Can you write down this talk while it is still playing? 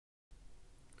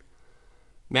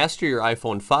Master your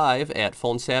iPhone 5 at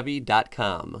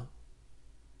phonesavvy.com.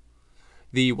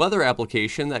 The weather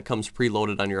application that comes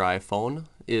preloaded on your iPhone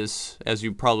is, as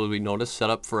you probably noticed, set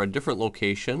up for a different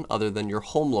location other than your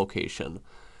home location.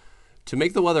 To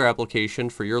make the weather application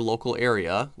for your local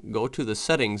area, go to the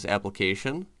Settings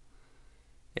application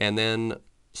and then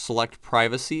select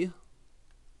Privacy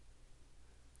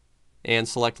and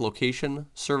select Location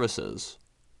Services.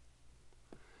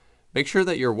 Make sure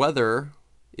that your weather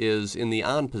is in the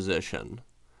on position.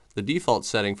 The default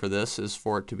setting for this is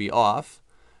for it to be off.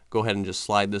 Go ahead and just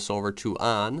slide this over to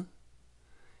on.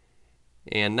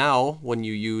 And now when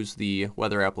you use the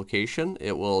weather application,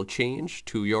 it will change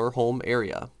to your home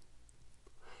area.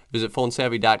 Visit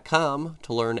phonesavvy.com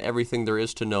to learn everything there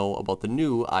is to know about the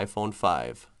new iPhone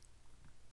 5.